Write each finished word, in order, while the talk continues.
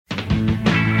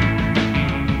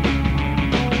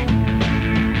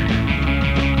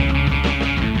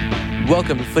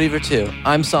Welcome to Footy for Two.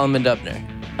 I'm Solomon Dubner.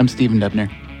 I'm Stephen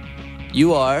Dubner.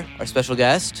 You are our special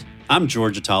guest. I'm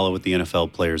George Atala with the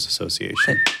NFL Players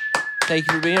Association. Thank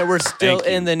you for being here. We're still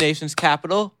in the nation's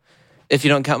capital, if you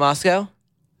don't count Moscow.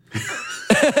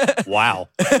 Wow.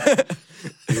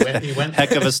 He went.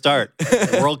 Heck of a start.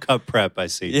 World Cup prep, I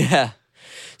see. Yeah.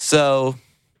 So,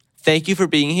 thank you for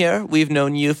being here. We've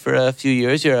known you for a few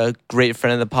years. You're a great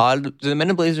friend of the pod. Did the Men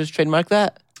in Blazers trademark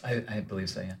that? I believe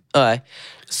so, yeah. All right.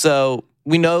 So,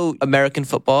 we know American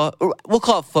football. We'll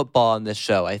call it football on this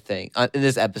show, I think. In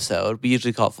this episode, we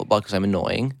usually call it football because I'm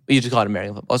annoying. We usually call it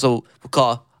American football. So, we'll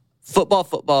call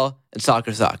football, and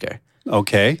soccer.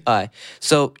 Okay. All right.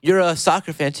 So, you're a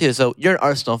soccer fan too. So, you're an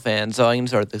Arsenal fan. So, I'm going to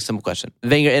start with a simple question.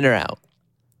 Wenger in or out?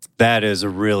 That is a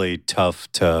really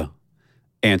tough to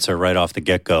answer right off the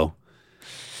get-go.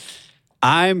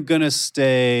 I'm going to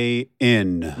stay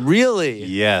in. Really?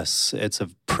 Yes. It's a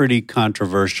pretty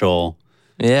controversial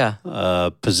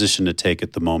position to take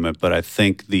at the moment, but I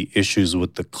think the issues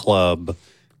with the club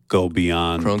go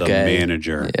beyond the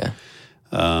manager. Yeah.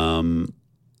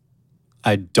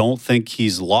 I don't think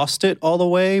he's lost it all the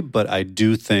way, but I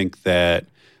do think that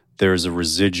there's a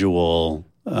residual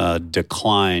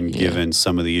decline given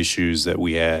some of the issues that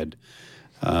we had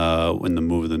in the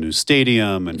move of the new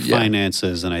stadium and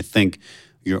finances. And I think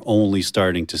you're only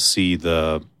starting to see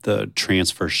the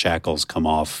transfer shackles come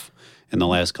off in the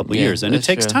last couple of years. And it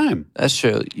takes time. That's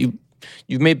true.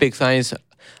 You've made big signings.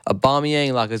 Aubameyang,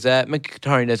 Lacazette.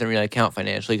 Mkhitaryan doesn't really count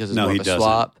financially because it's more of a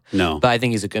swap. No. But I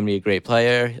think he's going to be a great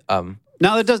player.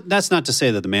 Now, that's not to say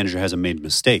that the manager hasn't made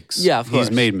mistakes. Yeah, of course.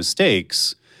 He's made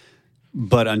mistakes.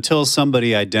 But until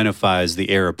somebody identifies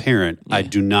the heir apparent, I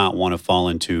do not want to fall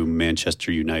into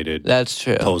Manchester United. That's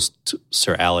true. Post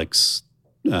Sir Alex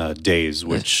days,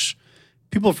 which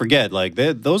people forget. Like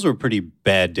those were pretty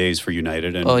bad days for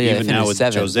United, and even now with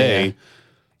Jose,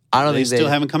 I don't think they still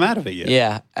haven't come out of it yet.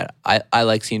 Yeah, I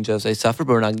like seeing Jose suffer,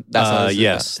 but we're not. That's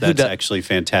not that's actually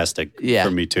fantastic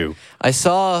for me too. I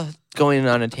saw, going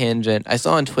on a tangent, I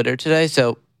saw on Twitter today.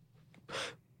 So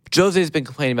Jose's been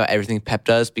complaining about everything Pep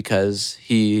does because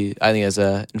I think, has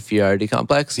an inferiority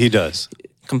complex. He does.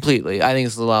 Completely. I think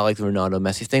it's a lot like the Ronaldo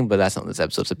Messi thing, but that's not what this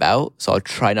episode's about. So I'll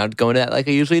try not to go into that like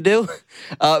I usually do.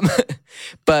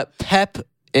 But Pep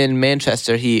in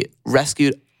Manchester, he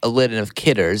rescued a litter of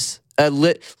kittens.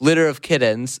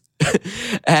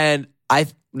 And I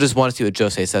just want to see what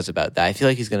Jose says about that. I feel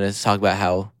like he's going to talk about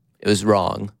how it was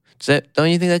wrong. Don't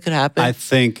you think that could happen? I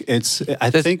think it's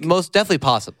most definitely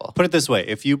possible. Put it this way.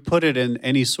 If you put it in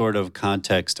any sort of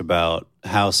context about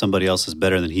how somebody else is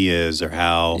better than he is, or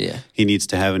how he needs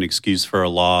to have an excuse for a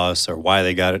loss, or why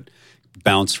they got it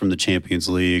bounced from the Champions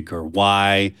League, or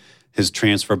why his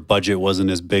transfer budget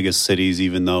wasn't as big as City's,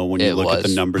 even though when you look at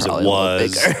the numbers it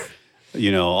was,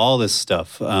 all this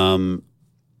stuff. I'm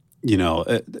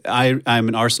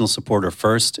an Arsenal supporter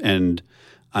first, and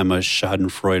I'm a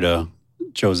Schadenfreude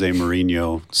Jose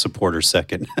Mourinho supporter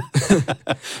second.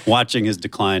 Watching his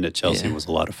decline at Chelsea was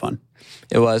a lot of fun.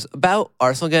 It was. About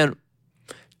Arsenal again,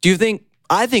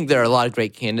 I think there are a lot of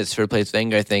great candidates to replace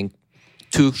Wenger. I think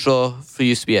Tuchel, who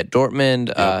used to be at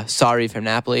Dortmund, Sarri from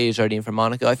Napoli, Jardim from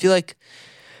Monaco. I feel like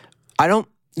I don't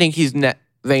think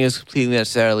Wenger's completely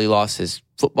necessarily lost his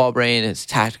football brain, his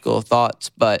tactical thoughts,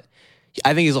 but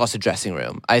I think he's lost a dressing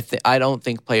room. I don't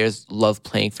think players love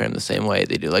playing for him the same way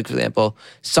they do. Like, for example,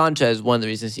 Sanchez, one of the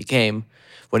reasons he came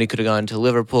when he could have gone to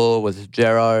Liverpool with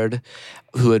Gerrard,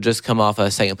 who had just come off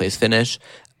a second-place finish,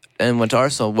 and went to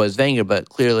Arsenal, was Wenger, but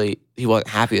clearly he wasn't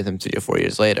happy with him 3 or 4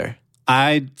 years later.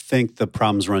 I think the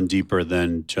problems run deeper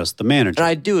than just the manager. And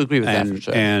I do agree with that for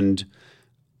sure. And,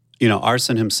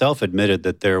 Arsene himself admitted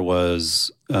that there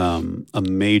was a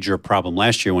major problem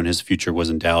last year when his future was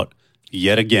in doubt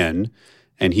yet again,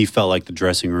 and he felt like the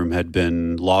dressing room had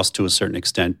been lost to a certain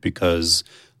extent because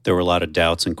there were a lot of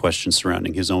doubts and questions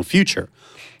surrounding his own future.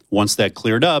 Once that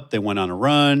cleared up, they went on a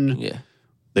run. Yeah.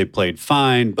 They played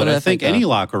fine, but I think any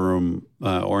locker room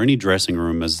or any dressing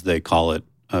room, as they call it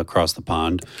across the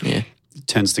pond,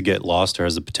 tends to get lost or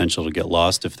has the potential to get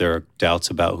lost if there are doubts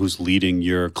about who's leading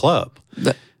your club.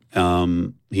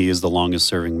 He is the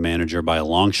longest-serving manager by a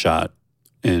long shot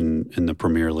in the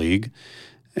Premier League.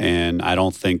 And I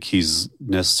don't think he's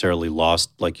necessarily lost,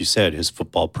 like you said, his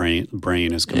football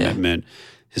brain, his commitment,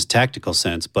 his tactical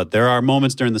sense. But there are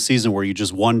moments during the season where you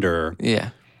just wonder,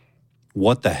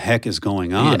 what the heck is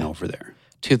going on over there?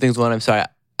 2 things. 1, I'm sorry,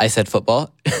 I said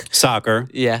football. Soccer.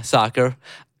 Soccer.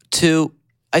 2,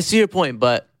 I see your point,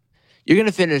 but you're going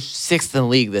to finish 6th in the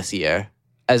league this year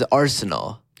as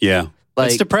Arsenal. Yeah. Like,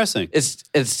 It's depressing.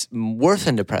 It's worse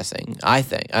than depressing, I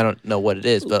think. I don't know what it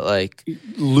is, but like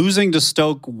Losing to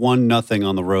Stoke 1-0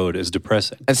 on the road is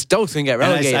depressing. and Stoke's gonna get And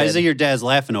relegated. I see your dad's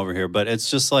laughing over here, but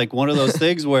it's just like one of those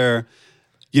things where,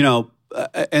 you know,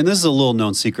 and this is a little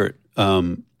known secret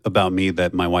about me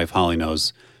that my wife Holly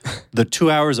knows. The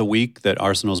 2 hours a week that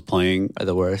Arsenal's playing Are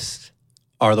the worst.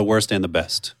 are the worst and the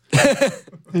best.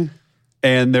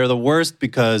 And they're the worst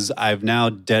because I've now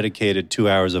dedicated 2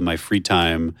 hours of my free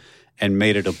time and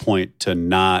made it a point to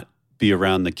not be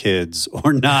around the kids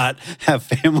or not have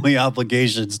family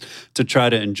obligations to try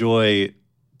to enjoy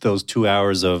those 2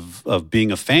 hours of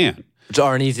being a fan. Which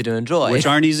aren't easy to enjoy. Which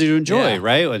aren't easy to enjoy, Yeah.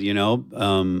 right? You know,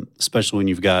 especially when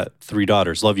you've got 3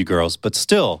 daughters. Love you, girls, but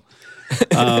still.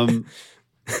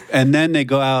 And then they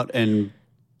go out and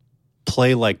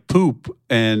play like poop,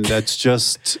 and that's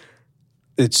just,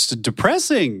 it's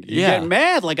depressing. You Yeah. get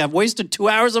mad. Like, I've wasted 2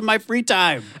 hours of my free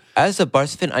time. As a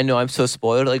Barca fan, I know I'm so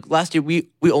spoiled. Like last year, we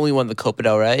only won the Copa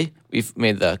del Rey. We've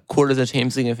made the quarters of the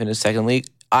Champions League and finished second league.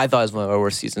 I thought it was one of our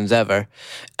worst seasons ever.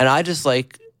 And I just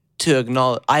like to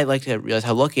acknowledge, I like to realize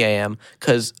how lucky I am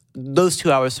because those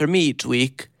 2 hours for me each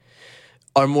week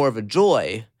are more of a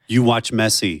joy. You watch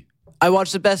Messi. I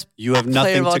watch the best You have player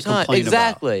nothing of all to time. complain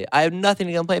Exactly. I have nothing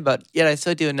to complain about. Yet I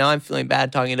still do. And now I'm feeling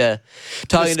bad talking to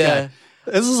This guy.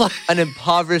 This is like, an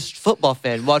impoverished football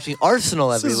fan watching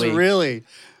Arsenal every this is week. really,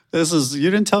 this is,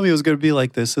 you didn't tell me it was going to be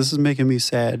like this. This is making me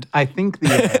sad. I think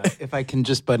if I can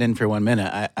just butt in for 1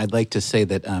 minute, I'd like to say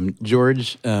that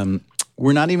George,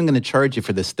 we're not even going to charge you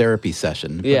for this therapy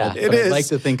session. But Yeah. I'd like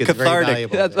to think it's cathartic. very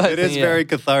valuable. That's what- It is Yeah. very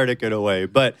cathartic in a way,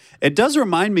 but it does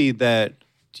remind me that,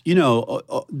 you know,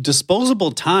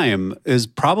 disposable time is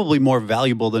probably more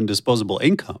valuable than disposable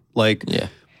income. Like, Yeah.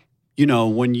 you know,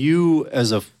 when you,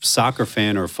 as a soccer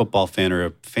fan or a football fan or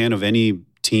a fan of any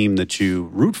team that you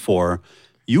root for,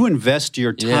 you invest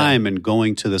your Yeah. time in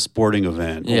going to the sporting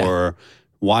event Yeah. or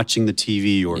watching the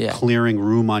TV or Yeah. clearing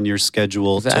room on your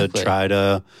schedule Exactly. to try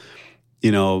to,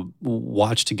 you know,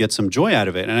 watch to get some joy out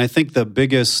of it. And I think the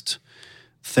biggest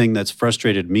thing that's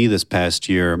frustrated me this past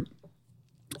year,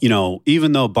 you know,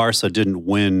 even though Barca didn't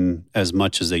win as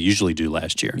much as they usually do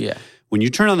last year, Yeah. when you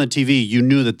turn on the TV, you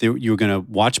knew that you were going to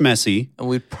watch Messi, And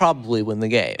we'd probably win the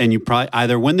game. and you probably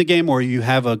either win the game or you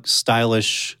have a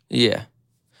stylish, Yeah.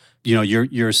 you know,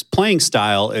 your playing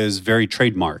style is very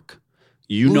trademark.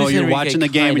 You know, Luis you're Enrique watching the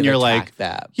game kind and of you're attacked like,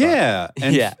 that, but- yeah.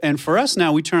 And, Yeah. and for us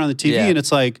now, we turn on the TV Yeah. and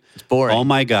it's like, It's boring. oh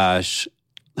my gosh,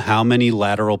 how many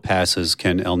lateral passes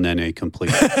can El Nene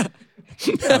complete?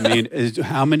 I mean,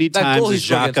 how many That times goal he is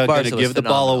scored Xhaka against going Barca to was give the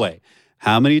ball phenomenal. away?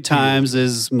 How many times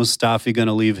is Mustafi going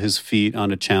to leave his feet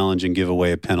on a challenge and give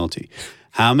away a penalty?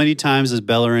 How many times is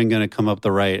Bellerin going to come up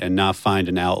the right and not find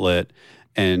an outlet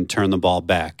and turn the ball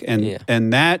back? And Yeah.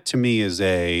 and that to me is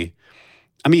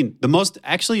I mean,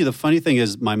 the funny thing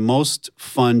is my most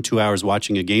fun 2 hours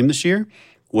watching a game this year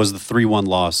was the 3-1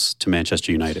 loss to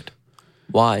Manchester United.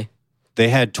 Why? They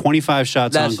had 25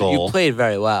 shots on goal. You played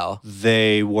very well.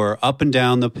 They were up and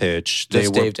down the pitch. They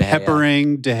Just were Dave De Gea.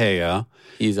 peppering De Gea.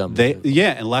 He's And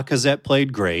Lacazette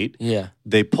played great. Yeah.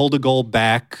 They pulled a goal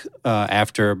back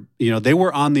after, you know, they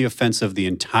were on the offensive the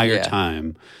entire Yeah.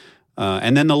 time.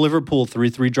 And then the Liverpool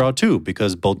 3-3 draw too,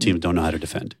 because both teams don't know how to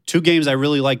defend. 2 games I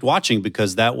really liked watching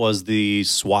because that was the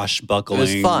swashbuckling.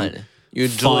 It was fun. You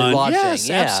enjoyed Fun. watching. Yes,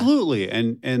 yeah. absolutely.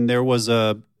 And there was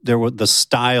the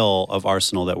style of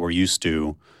Arsenal that we're used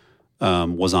to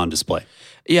was on display.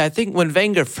 Yeah, I think when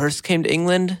Wenger first came to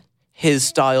England, his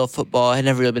style of football had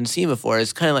never really been seen before.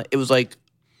 It's kind of like, it was like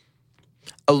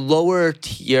a lower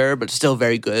tier, but still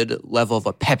very good level of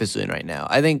what Pep is doing right now.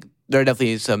 I think there are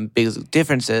definitely some big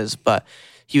differences, but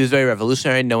he was very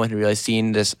revolutionary. No one had really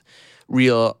seen this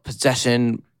real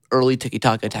possession, early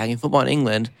tiki-taka attacking football in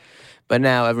England. But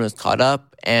now everyone's caught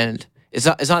up, and it's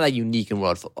not that unique in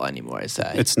world football anymore, I'd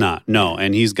say. It's not. No,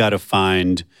 and he's got to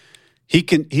find he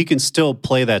can still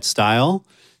play that style.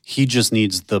 He just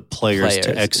needs the players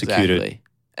to execute it. exactly.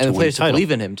 And the win players the to title.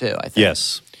 believe in him, too, I think.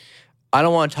 Yes. I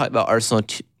don't want to talk about Arsenal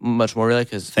much more, really,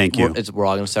 because Thank you. we're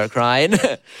all going to start crying.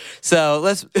 So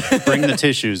let's Bring the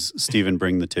tissues, Stephen.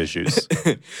 Bring the tissues.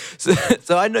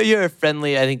 so I know you're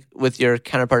friendly, I think, with your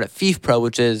counterpart at FIFPro,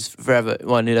 which is, for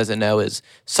everyone who doesn't know, is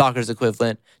soccer's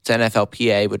equivalent to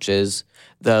NFLPA, which is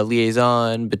the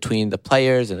liaison between the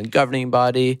players and the governing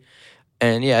body.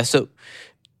 And yeah, so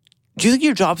do you think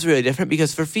your job's really different?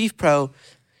 Because for FIFPro,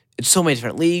 it's so many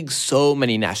different leagues, so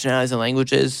many nationalities and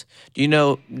languages. Do you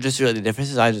know just really the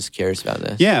differences? I'm just curious about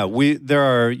this. Yeah, there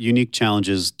are unique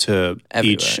challenges to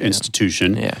Everywhere, each yeah.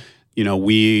 institution. Yeah. You know,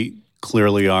 we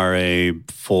clearly are a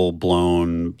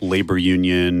full-blown labor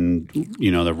union,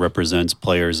 you know, that represents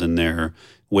players in their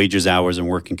wages, hours, and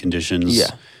working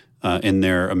conditions in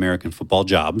their American football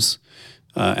jobs.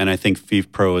 And I think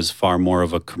FIFPro is far more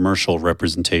of a commercial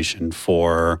representation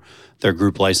for their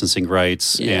group licensing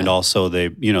rights, and also they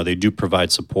do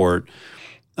provide support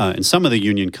in some of the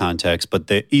union context, but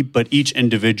each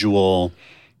individual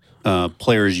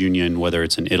players' union, whether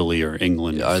it's in Italy or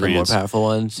England, are or France, the more powerful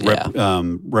ones.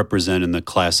 represent in the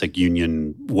classic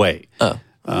union way.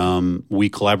 We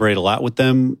collaborate a lot with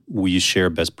them. We share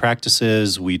best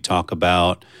practices. We talk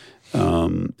about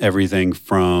everything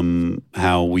from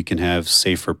how we can have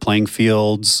safer playing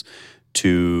fields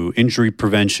to injury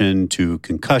prevention to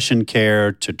concussion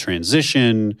care to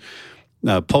transition,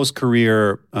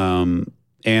 post-career,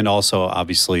 and also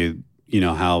obviously,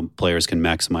 how players can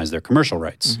maximize their commercial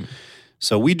rights. Mm-hmm.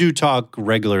 So we do talk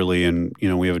regularly, and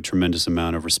we have a tremendous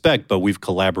amount of respect, but we've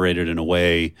collaborated in a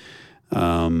way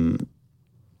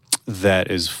that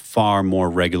is far more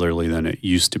regularly than it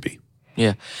used to be.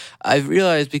 Yeah, I've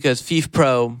realized because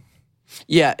FIFPro,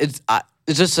 it's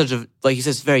just such a, like you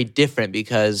said, it's very different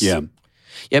because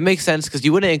it makes sense because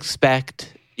you wouldn't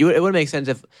expect it wouldn't make sense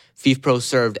if FIFPro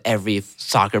served every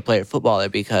soccer player, footballer,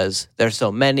 because there's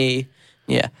so many.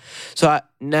 Yeah, so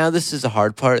now this is the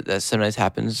hard part that sometimes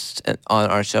happens on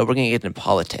our show. We're gonna get into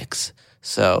politics,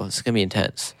 so it's gonna be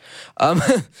intense.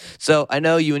 So I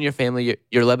know you and your family,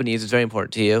 you're Lebanese. It's very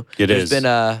important to you. There's been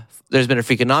a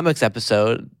Freakonomics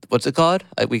episode. What's it called?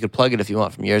 We could plug it if you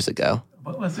want, from years ago.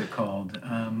 What was it called?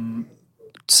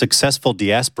 Successful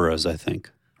Diasporas, I think,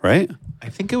 right? I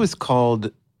think it was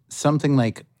called something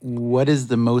like, what is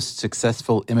the most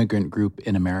successful immigrant group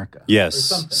in America?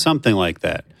 Yes, something like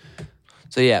that.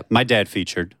 So yeah. My dad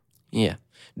featured. Yeah.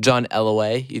 John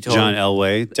Elway. You told John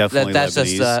Elway, definitely that's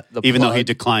Lebanese. Just, the even plug. though he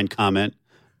declined comment.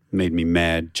 Made me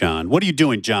mad, John. What are you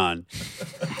doing, John?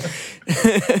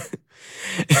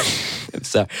 I'm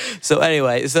sorry. So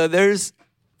anyway, so there's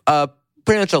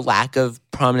pretty much a lack of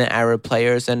prominent Arab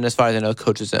players, and as far as I know,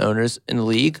 coaches and owners in the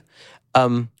league.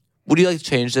 Would you like to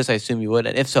change this? I assume you would.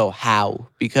 And if so, how?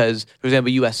 Because, for example,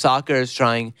 U.S. Soccer is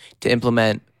trying to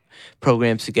implement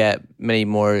programs to get many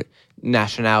more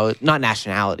not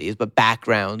nationalities, but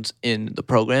backgrounds in the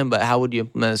program. But how would you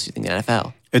implement this, you think, in the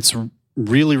NFL? It's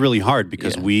really, really hard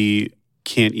because we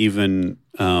can't even,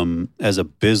 as a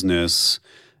business,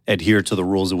 adhere to the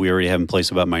rules that we already have in place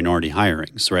about minority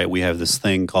hirings, right? We have this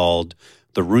thing called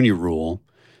the Rooney Rule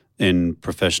in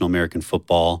professional American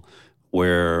football,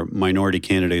 where minority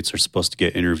candidates are supposed to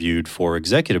get interviewed for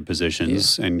executive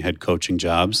positions and head coaching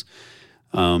jobs.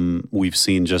 We've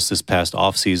seen just this past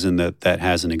offseason that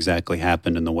hasn't exactly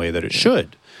happened in the way that it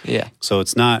should. Yeah. So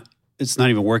it's not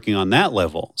even working on that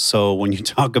level. So when you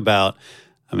talk about,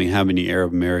 how many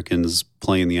Arab Americans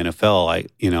play in the NFL,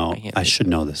 I should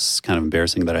know this. It's kind of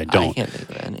embarrassing that I don't. I can't think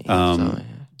of any.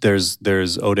 There's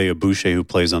Odeh Abouche, who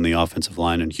plays on the offensive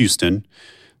line in Houston.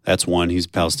 That's one. He's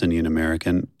Palestinian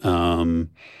American.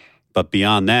 But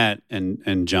beyond that,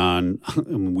 and John,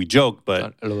 we joke,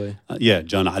 but John Elway.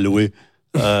 John Elway.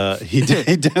 He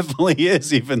definitely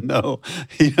is, even though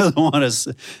he doesn't want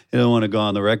to go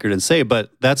on the record and say it.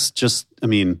 But that's just,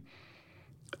 I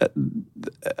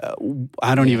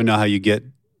don't even know how you get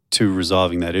to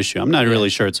resolving that issue. I'm not really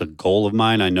sure it's a goal of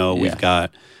mine. I know we've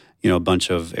got, a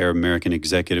bunch of Arab American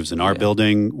executives in our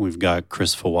building. We've got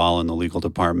Chris Fawal in the legal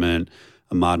department,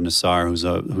 Ahmad Nassar,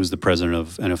 who's the president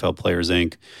of NFL Players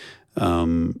Inc.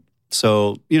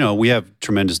 So, we have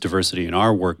tremendous diversity in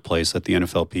our workplace at the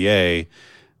NFLPA,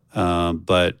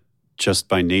 but just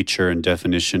by nature and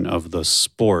definition of the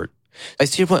sport. I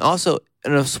see your point. Also,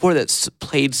 in a sport that's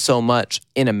played so much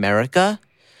in America,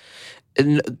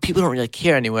 and people don't really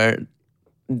care anywhere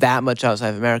that much outside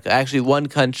of America. Actually, one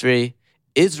country,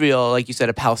 Israel, like you said,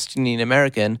 a Palestinian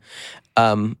American,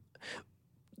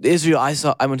 Israel,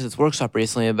 I went to this workshop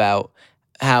recently about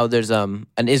how there's an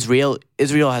Israel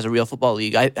has a real football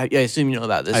league. I assume you know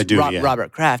about this. I do,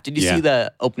 Robert Kraft. Did you see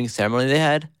the opening ceremony they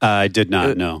had? I did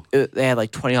not, no. They had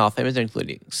like 20 Hall of Famers,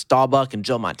 including Staubach and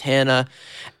Joe Montana.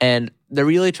 And they're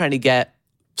really trying to get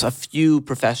a few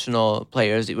professional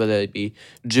players, whether it be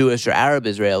Jewish or Arab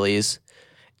Israelis,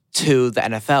 to the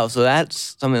NFL. So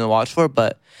that's something to watch for.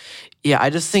 But yeah, I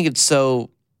just think it's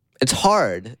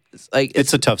hard.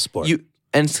 It's a tough sport.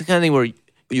 And it's the kind of thing where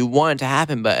you want it to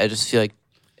happen, but I just feel like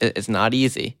it's not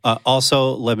easy.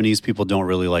 Also, Lebanese people don't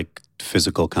really like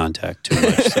physical contact too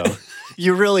much. So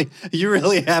you really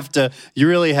have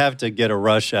to get a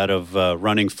rush out of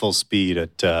running full speed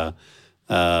at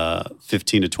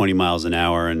 15 to 20 miles an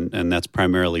hour, and that's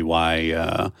primarily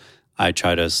why I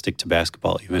try to stick to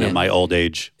basketball even at my old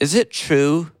age. Is it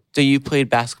true that you played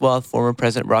basketball with former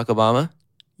President Barack Obama?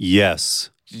 Yes.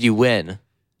 Did you win?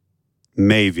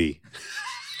 Maybe.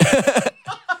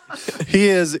 He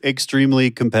is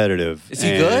extremely competitive. Is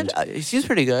he good? He seems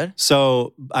pretty good.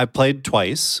 So I played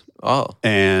twice. Oh.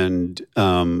 And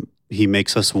he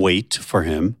makes us wait for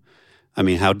him. I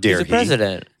mean, how dare he? He's the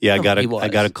president. Yeah, Oh, I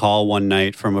got a call one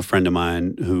night from a friend of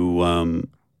mine who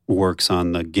works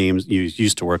on the games.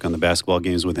 Used to work on the basketball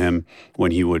games with him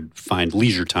when he would find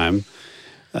leisure time.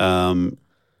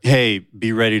 Hey,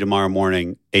 be ready tomorrow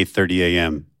morning, 8:30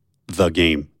 a.m. The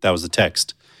game. That was the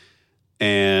text.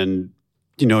 And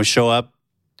show up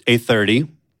 8:30.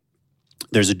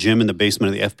 There's a gym in the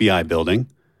basement of the FBI building,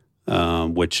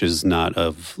 which is not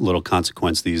of little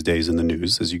consequence these days in the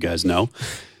news, as you guys know.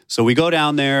 So we go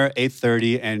down there,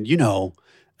 8:30, and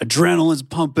adrenaline's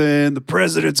pumping, the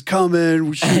president's coming,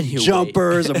 we shoot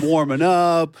jumpers, I'm warming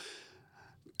up.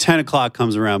 10 o'clock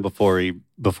comes around before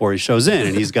he shows in,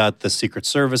 and he's got the Secret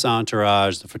Service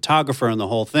entourage, the photographer, and the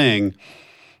whole thing,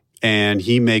 and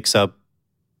he makes up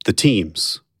the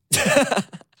teams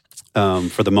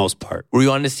for the most part. Were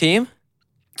you on his team?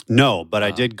 No, but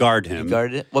I did guard him. You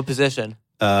guarded it? What position?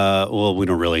 Well, we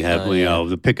don't really have,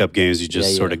 the pickup games, you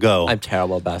just sort of go. I'm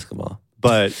terrible at basketball.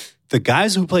 But the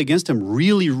guys who play against him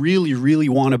really, really, really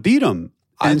want to beat him.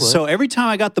 And so every time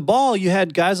I got the ball, you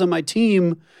had guys on my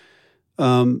team,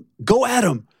 go at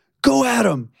him,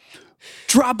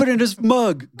 drop it in his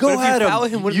mug, go at him. If you foul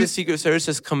him, wouldn't the Secret Service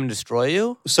just come and destroy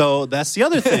you? So that's the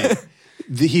other thing.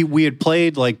 We had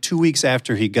played like 2 weeks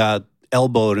after he got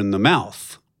elbowed in the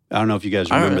mouth. I don't know if you guys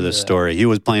remember this story. He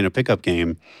was playing a pickup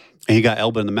game, and he got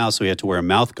elbowed in the mouth, so he had to wear a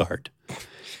mouth guard.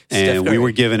 And we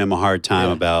were giving him a hard time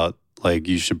about, like,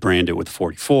 you should brand it with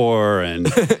 44, and,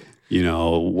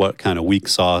 what kind of weak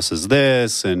sauce is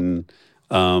this? And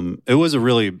it was a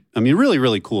really,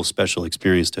 really cool special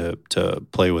experience to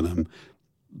play with him.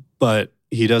 But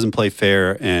he doesn't play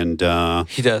fair, and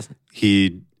he doesn't.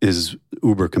 He is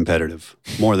uber competitive,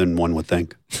 more than one would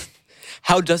think.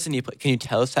 How doesn't he play? Can you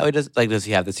tell us how he does? Like, does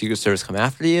he have the Secret Service come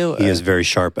after you? He has very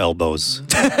sharp elbows.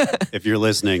 If you're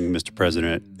listening, Mr.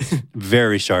 President,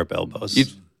 very sharp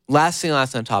elbows. Last thing on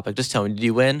topic, just tell me, did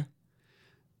you win?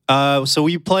 So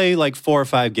we play like 4 or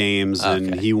 5 games,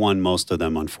 and he won most of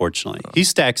them, unfortunately. He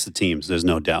stacks the teams, there's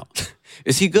no doubt.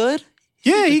 Is he good?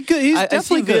 Yeah, he's definitely I've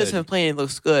seen good. videos of him playing, it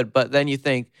looks good, but then you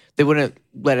think they wouldn't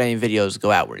let any videos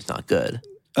go out where he's not good.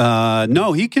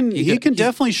 No, he can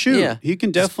definitely shoot. Yeah. He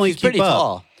can definitely he's keep pretty up.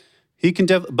 Tall. He can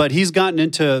but he's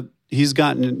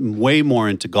gotten way more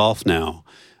into golf now,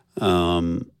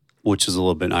 which is a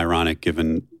little bit ironic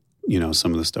given,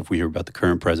 some of the stuff we hear about the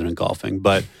current president golfing.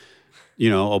 But,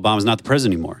 Obama's not the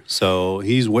president anymore. So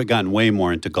he's gotten way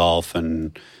more into golf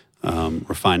and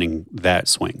refining that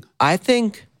swing. I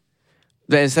think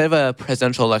that instead of a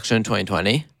presidential election in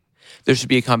 2020, there should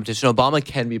be a competition. Obama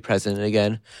can be president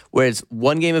again, where it's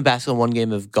one game of basketball, one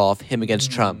game of golf, him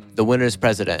against Trump. The winner is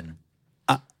president.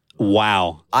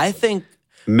 Wow. I think...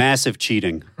 Massive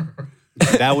cheating.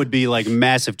 That would be like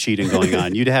massive cheating going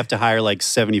on. You'd have to hire like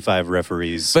 75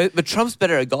 referees. But Trump's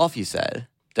better at golf, you said,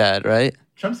 Dad, right?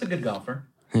 Trump's a good golfer.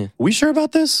 We sure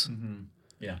about this? Mm-hmm.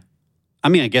 Yeah. I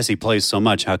mean, I guess he plays so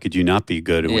much. How could you not be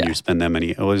good when you spend that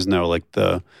many? Isn't there like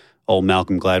the old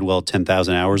Malcolm Gladwell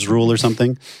 10,000 hours rule or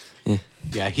something?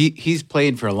 Yeah, he's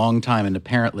played for a long time, and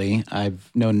apparently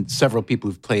I've known several people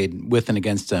who've played with and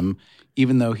against him,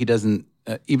 even though he doesn't,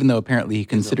 even though apparently he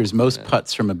considers most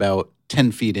putts from about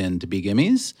 10 feet in to be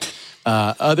gimmies.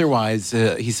 Otherwise,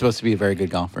 he's supposed to be a very good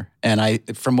golfer. And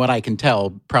from what I can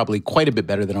tell, probably quite a bit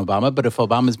better than Obama. But if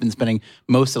Obama's been spending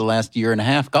most of the last year and a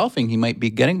half golfing, he might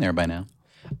be getting there by now.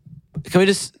 Can we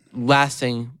just, last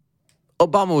thing,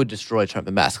 Obama would destroy Trump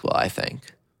in basketball, I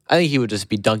think. I think he would just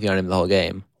be dunking on him the whole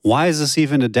game. Why is this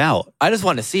even a doubt? I just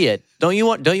want to see it. Don't you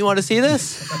want to see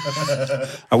this?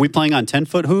 Are we playing on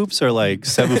 10-foot hoops or like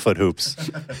 7-foot hoops?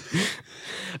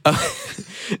 All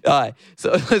right.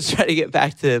 So let's try to get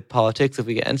back to politics if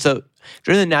we can. So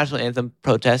during the national anthem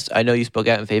protest, I know you spoke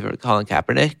out in favor of Colin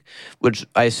Kaepernick, which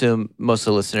I assume most of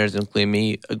the listeners, including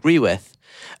me, agree with.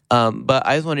 But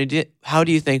I was wondering, how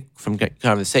do you think from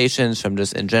conversations, from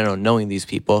just in general knowing these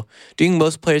people, do you think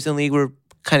most players in the league were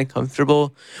kind of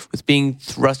comfortable with being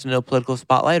thrust into a political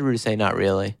spotlight, or would you say not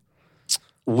really?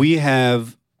 We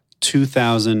have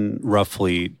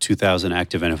roughly 2,000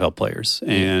 active NFL players,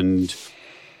 and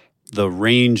the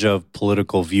range of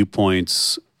political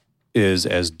viewpoints is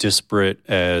as disparate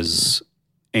as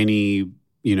any,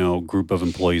 group of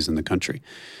employees in the country.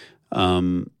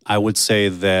 I would say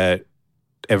that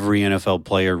every NFL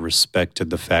player respected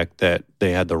the fact that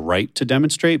they had the right to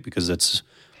demonstrate because it's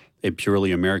a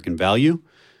purely American value.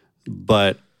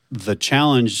 But the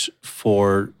challenge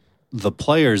for the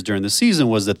players during the season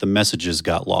was that the messages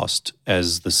got lost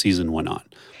as the season went on.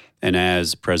 And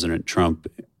as President Trump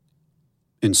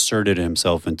inserted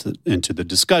himself into the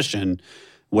discussion,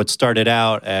 what started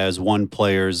out as one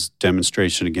player's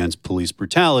demonstration against police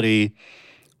brutality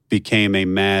became a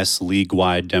mass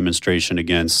league-wide demonstration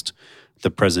against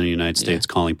the president of the United States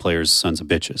calling players sons of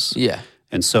bitches. Yeah.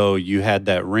 And so you had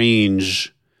that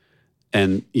range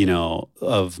and,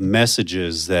 of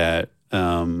messages that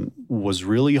was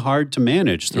really hard to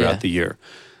manage throughout the year.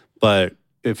 But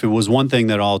if it was one thing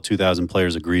that all 2,000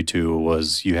 players agreed to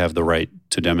was you have the right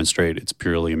to demonstrate, it's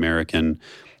purely American.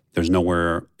 There's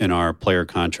nowhere in our player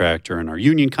contract or in our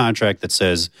union contract that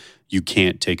says you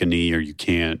can't take a knee or you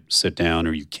can't sit down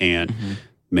or you can't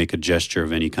make a gesture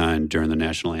of any kind during the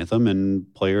national anthem.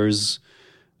 And players,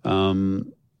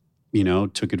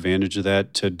 took advantage of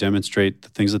that to demonstrate the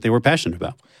things that they were passionate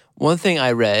about. One thing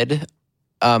I read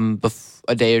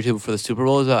a day or two before the Super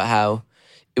Bowl is about how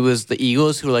it was the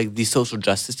Eagles who were like the social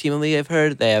justice team in the league. I've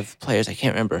heard they have players, I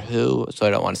can't remember who, so I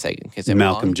don't want to say in case I'm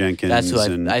Malcolm wrong. Jenkins. That's who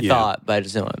I thought, but I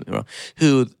just don't want to be wrong.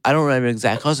 Who, I don't remember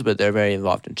exact cause, but they're very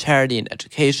involved in charity and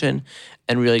education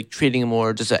and really treating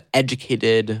more just an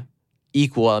educated,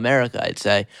 equal America, I'd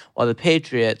say, while the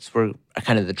Patriots were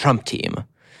kind of the Trump team.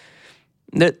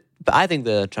 But I think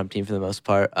the Trump team, for the most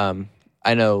part,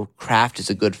 I know Kraft is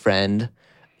a good friend.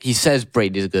 He says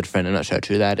Brady's a good friend. I'm not sure how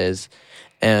true that is.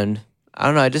 And I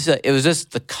don't know. It was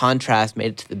just the contrast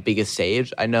made it to the biggest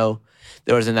stage. I know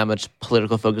there wasn't that much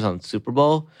political focus on the Super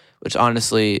Bowl, which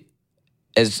honestly,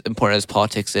 as important as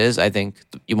politics is, I think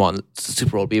you want the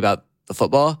Super Bowl to be about the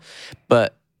football.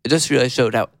 But it just really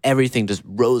showed how everything just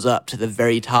rose up to the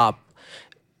very top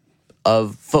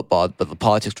of football, but the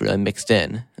politics were really mixed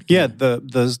in. Yeah,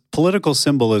 the political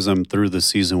symbolism through the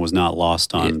season was not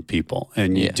lost on people.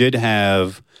 And you did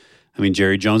have,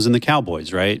 Jerry Jones and the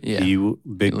Cowboys, right? Yeah. He,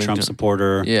 big Trump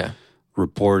supporter,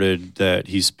 reported that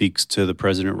he speaks to the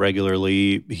president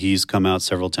regularly. He's come out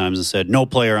several times and said, no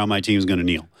player on my team is going to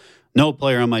kneel. No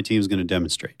player on my team is going to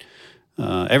demonstrate.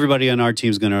 Everybody on our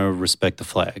team is going to respect the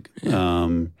flag.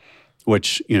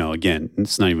 Which, again,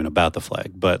 it's not even about the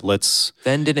flag, but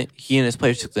Then didn't he and his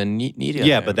players took the knee together?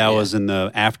 Yeah, but that was in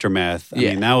the aftermath. I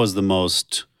mean, that was the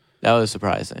most... That was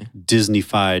surprising.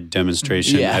 Disney-fied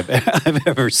demonstration I've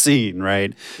ever seen,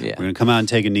 right? Yeah. We're going to come out and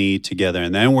take a knee together,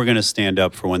 and then we're going to stand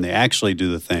up for when they actually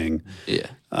do the thing. Yeah.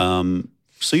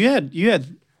 So you had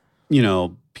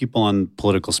people on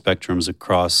political spectrums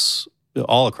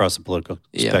all across the political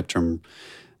spectrum,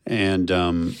 and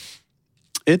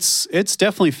it's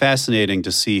definitely fascinating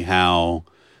to see how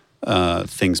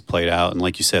things played out, and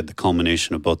like you said, the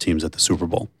culmination of both teams at the Super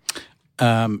Bowl.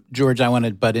 George, I want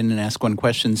to butt in and ask one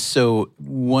question. So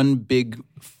one big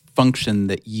function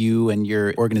that you and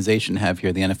your organization have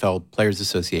here, the NFL Players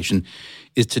Association,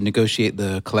 is to negotiate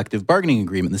the collective bargaining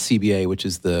agreement, the CBA, which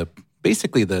is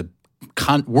basically the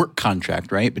work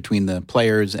contract, right, between the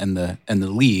players and the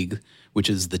league, which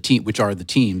is the team, which are the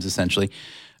teams essentially.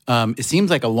 It seems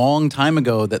like a long time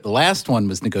ago that the last one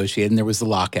was negotiated and there was the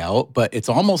lockout, but it's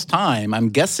almost time. I'm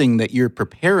guessing that you're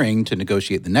preparing to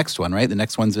negotiate the next one, right? The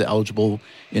next one's eligible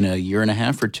in a year and a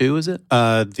half or two, is it?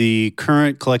 The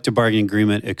current collective bargaining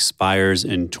agreement expires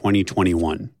in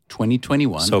 2021.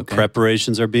 2021. So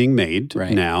preparations are being made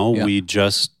now. Yeah. We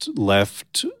just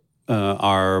left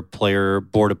our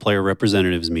board of player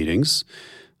representatives meetings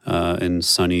in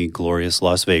sunny, glorious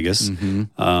Las Vegas.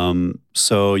 Mm-hmm.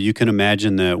 So you can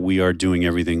imagine that we are doing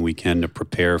everything we can to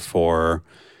prepare for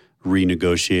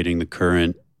renegotiating the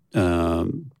current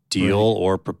deal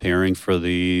or preparing for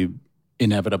the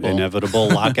inevitable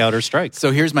lockout or strike.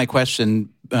 So here's my question,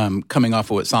 coming off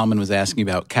of what Solomon was asking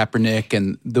about Kaepernick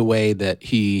and the way that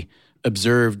he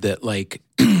observed that,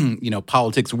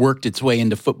 politics worked its way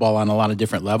into football on a lot of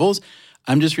different levels.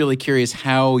 I'm just really curious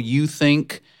how you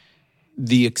think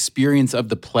the experience of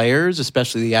the players,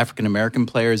 especially the African-American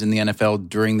players in the NFL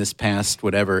during this past,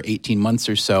 18 months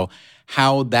or so,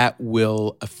 how that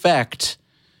will affect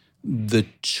the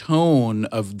tone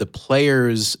of the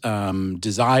players'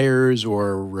 desires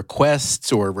or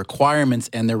requests or requirements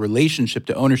and their relationship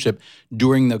to ownership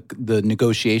during the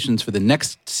negotiations for the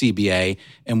next CBA,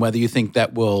 and whether you think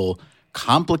that will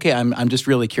complicate. I'm just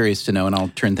really curious to know, and I'll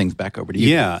turn things back over to you.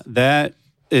 Yeah, that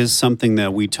is something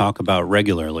that we talk about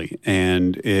regularly,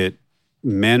 and it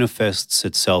manifests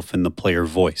itself in the player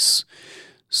voice.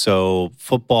 So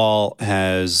football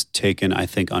has taken, I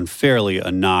think, unfairly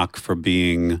a knock for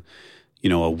being,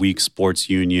 a weak sports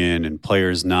union and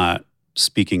players not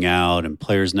speaking out and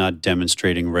players not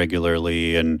demonstrating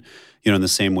regularly. And, in the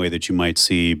same way that you might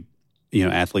see,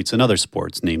 athletes in other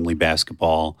sports, namely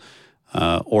basketball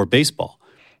or baseball.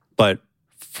 But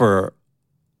for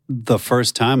the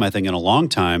first time, I think, in a long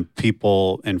time,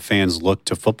 people and fans look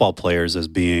to football players as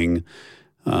being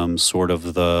sort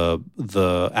of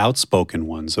the outspoken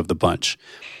ones of the bunch.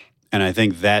 And I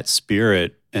think that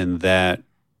spirit and that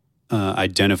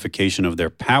identification of their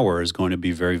power is going to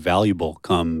be very valuable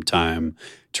come time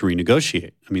to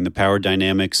renegotiate. I mean, the power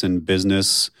dynamics in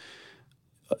business,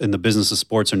 in the business of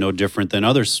sports, are no different than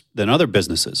other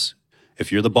businesses.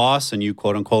 If you're the boss and you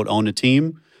quote unquote own a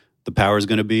team, the power is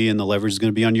going to be and the leverage is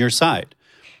going to be on your side.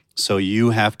 So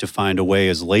you have to find a way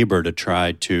as labor to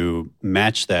try to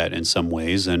match that in some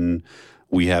ways. And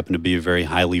we happen to be a very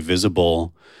highly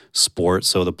visible sport.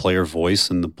 So the player voice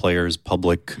and the players'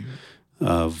 public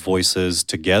voices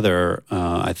together,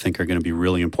 I think, are going to be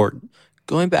really important.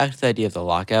 Going back to the idea of the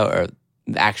lockout or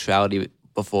the actuality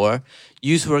before,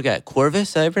 you used to work at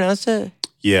Corvus, did I pronounce it?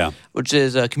 Yeah. Which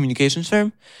is a communications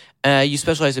firm. You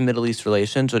specialize in Middle East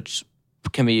relations, which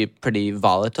can be pretty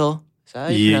volatile. Is that how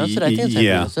you pronounce it? I think that's how you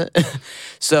pronounce it.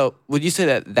 So would you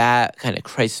say that kind of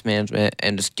crisis management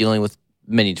and just dealing with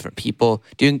many different people,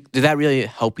 did that really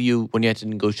help you when you had to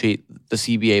negotiate the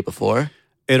CBA before?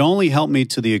 It only helped me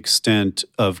to the extent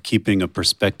of keeping a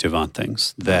perspective on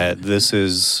things, that this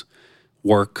is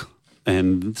work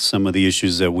and some of the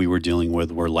issues that we were dealing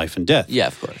with were life and death. Yeah,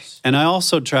 of course. And I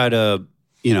also try to,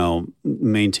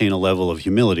 maintain a level of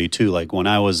humility too. Like when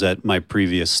I was at my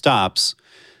previous stops,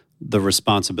 the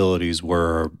responsibilities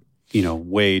were,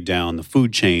 way down the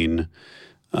food chain.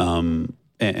 And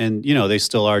they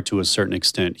still are to a certain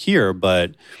extent here,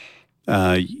 but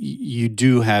you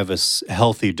do have a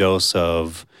healthy dose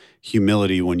of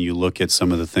humility when you look at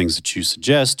some of the things that you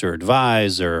suggest or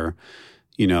advise, or,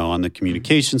 on the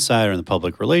communication side or on the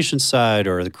public relations side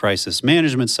or the crisis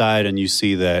management side, and you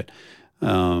see that,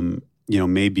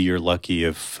 maybe you're lucky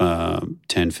if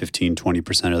 10, 15,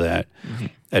 20% of that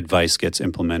advice gets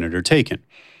implemented or taken.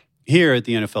 Here at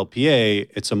the NFLPA,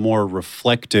 it's a more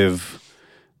reflective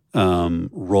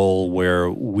role where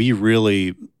we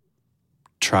really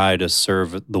try to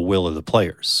serve the will of the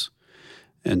players.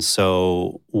 And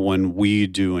so when we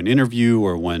do an interview,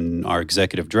 or when our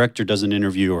executive director does an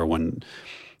interview, or when,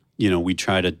 we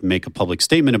try to make a public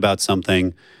statement about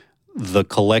something, the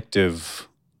collective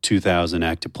 2,000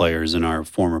 active players and our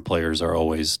former players are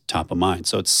always top of mind.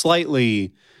 So it's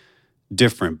slightly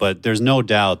different, but there's no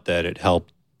doubt that it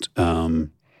helped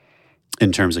in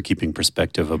terms of keeping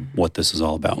perspective of what this is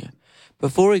all about. Yeah.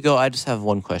 Before we go, I just have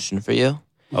one question for you.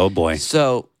 Oh, boy.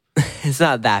 So it's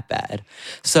not that bad.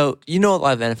 So you know a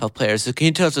lot of NFL players. So can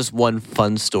you tell us just one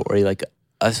fun story, like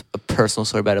a personal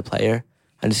story about a player?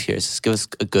 I'm just curious. Just give us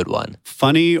a good one.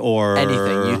 Funny or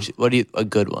anything? A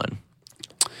good one?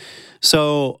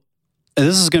 So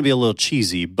this is going to be a little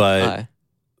cheesy, but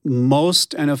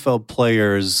most NFL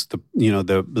players,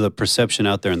 the perception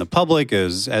out there in the public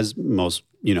is, as most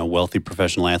wealthy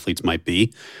professional athletes might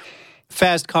be,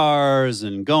 fast cars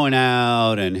and going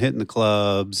out and hitting the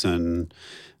clubs and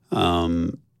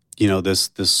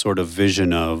this sort of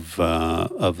vision of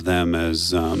them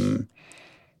as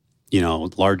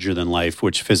larger than life,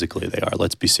 which physically they are.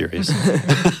 Let's be serious.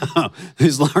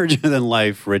 These larger than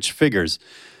life rich figures.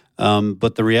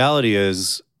 But the reality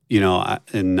is,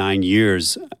 in 9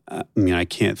 years, I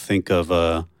can't think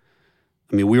of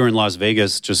we were in Las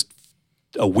Vegas just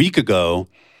a week ago,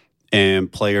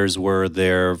 and players were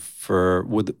there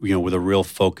with a real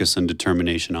focus and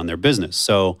determination on their business.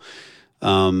 So,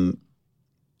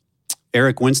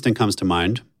 Eric Winston comes to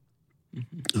mind,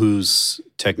 who's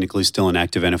technically still an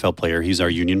active NFL player. He's our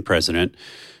union president.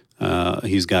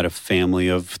 He's got a family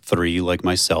of 3, like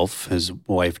myself, his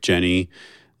wife, Jenny.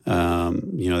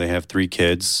 They have 3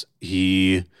 kids.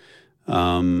 He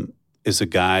is a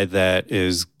guy that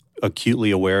is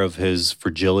acutely aware of his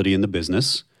fragility in the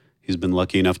business. He's been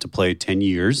lucky enough to play 10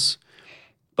 years,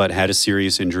 but had a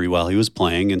serious injury while he was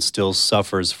playing and still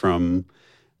suffers from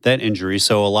that injury.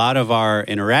 So a lot of our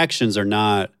interactions are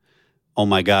not, oh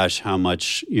my gosh, how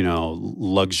much,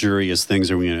 luxurious things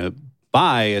are we going to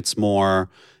buy? It's more,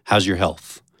 how's your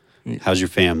health? How's your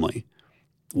family?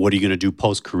 What are you going to do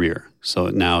post-career? So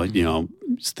now,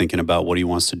 he's thinking about what he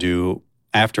wants to do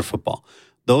after football.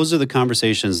 Those are the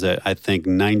conversations that I think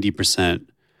 90%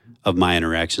 of my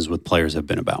interactions with players have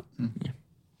been about.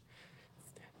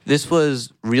 This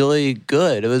was really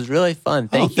good. It was really fun.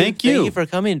 Thank you. Thank you. Thank you for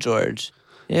coming, George.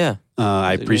 Yeah.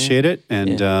 I appreciate it.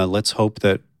 And let's hope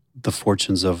that the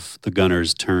fortunes of the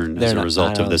Gunners turn as a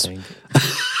result of this.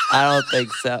 I don't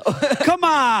think so. Come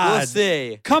on. We'll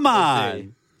see. Come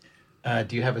on.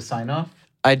 Do you have a sign-off?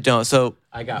 I don't. So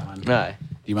I got one. Right. Do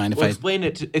you mind if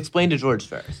explain to George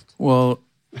first? Well,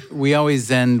 we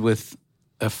always end with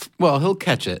well, he'll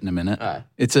catch it in a minute. All right.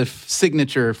 It's a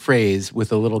signature phrase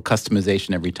with a little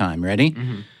customization every time. Ready?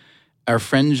 Mm-hmm. Our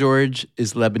friend George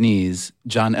is Lebanese.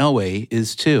 John Elway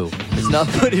is too. It's not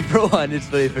footy for one, it's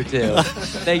footy for two.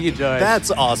 Thank you, George. That's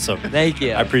awesome. Thank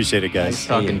you. I appreciate it, guys.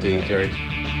 Talking to you,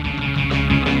 George.